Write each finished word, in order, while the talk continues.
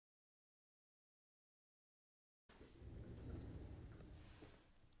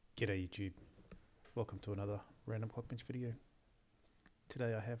G'day YouTube, welcome to another random clock bench video.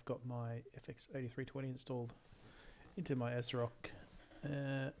 Today I have got my FX8320 installed into my Asrock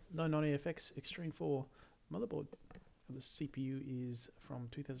 990FX Extreme 4 motherboard. The CPU is from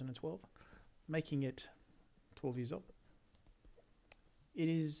 2012, making it 12 years old. It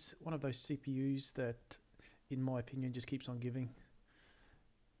is one of those CPUs that, in my opinion, just keeps on giving.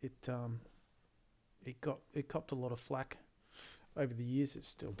 It copped a lot of flack over the years. It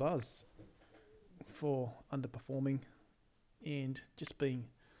still does, for underperforming and just being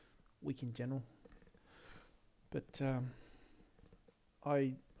weak in general. But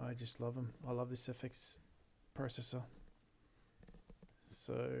I just love them. I love this FX processor.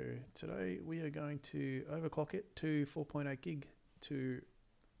 So today we are going to overclock it to 4.8 gig to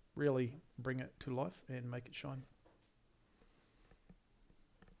really bring it to life and make it shine.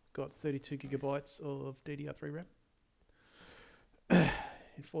 Got 32 gigabytes of DDR3 RAM.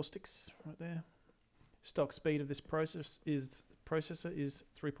 4 sticks right there. Stock speed of this processor is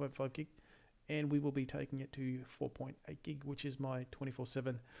 3.5 gig, and we will be taking it to 4.8 gig, which is my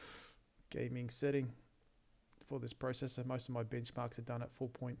 24/7 gaming setting for this processor. Most of my benchmarks are done at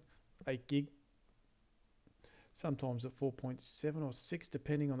 4.8 gig, sometimes at 4.7 or 6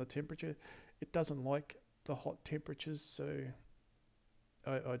 depending on the temperature. It doesn't like the hot temperatures, so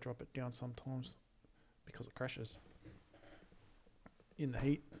I drop it down sometimes because it crashes in the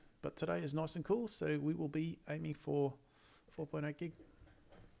heat. But today is nice and cool, so we will be aiming for 4.8 gig.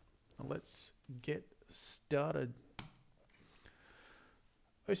 Now let's get started.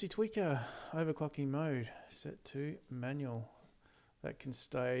 OC Tweaker overclocking mode set to manual. That can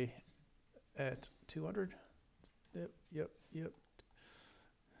stay at 200. Yep.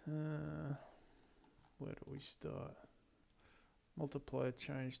 Where do we start? Multiplier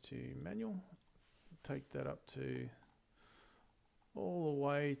change to manual. Take that up to all the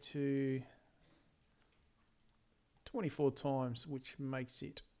way to 24 times, which makes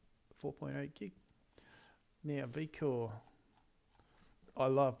it 4.8 gig. Now V-Core. I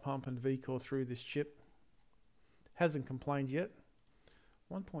love pumping V-Core through this chip. Hasn't complained yet.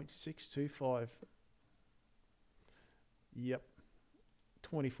 1.625. Yep.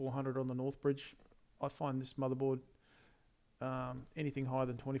 2400 on the North Bridge. I find this motherboard, anything higher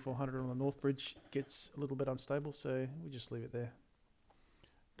than 2400 on the North Bridge gets a little bit unstable, so we just leave it there.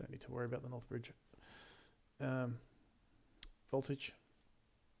 Don't need to worry about the North Bridge. Voltage.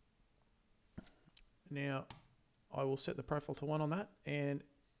 Now I will set the profile to 1 on that and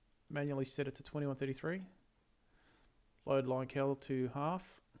manually set it to 2133. Load line cal to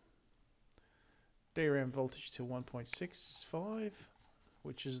half. DRAM voltage to 1.65,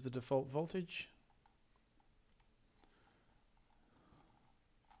 which is the default voltage.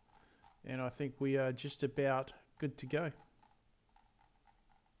 And I think we are just about good to go.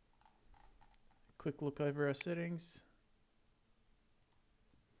 Quick look over our settings.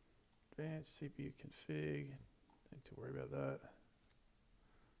 Advanced CPU config. Don't need to worry about that.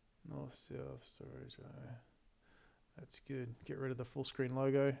 North, south, storage. That's good. Get rid of the full screen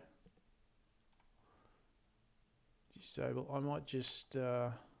logo. Disable. I might just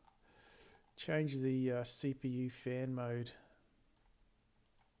change the CPU fan mode.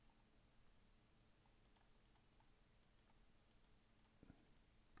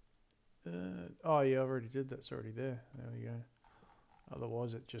 Oh yeah, I already did that. It's already there. There we go.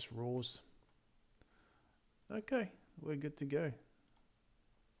 Otherwise it just roars. Okay, we're good to go.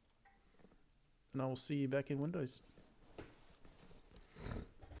 And I will see you back in Windows.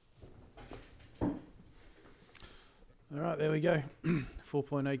 Alright, there we go.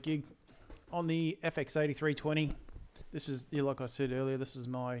 4.8 gig on the FX8320. This is, like I said earlier, this is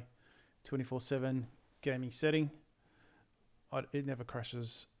my 24/7 gaming setting. It never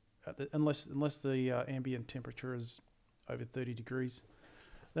crashes unless the ambient temperature is over 30 degrees.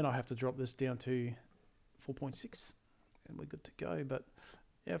 Then I have to drop this down to 4.6 and we're good to go. But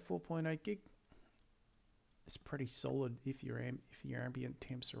yeah, 4.8 gig is pretty solid if your ambient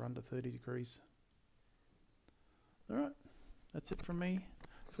temps are under 30 degrees. Alright, that's it from me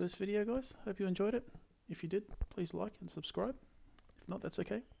for this video, guys. Hope you enjoyed it. If you did, please like and subscribe. If not, that's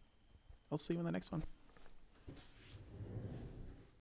okay. I'll see you in the next one.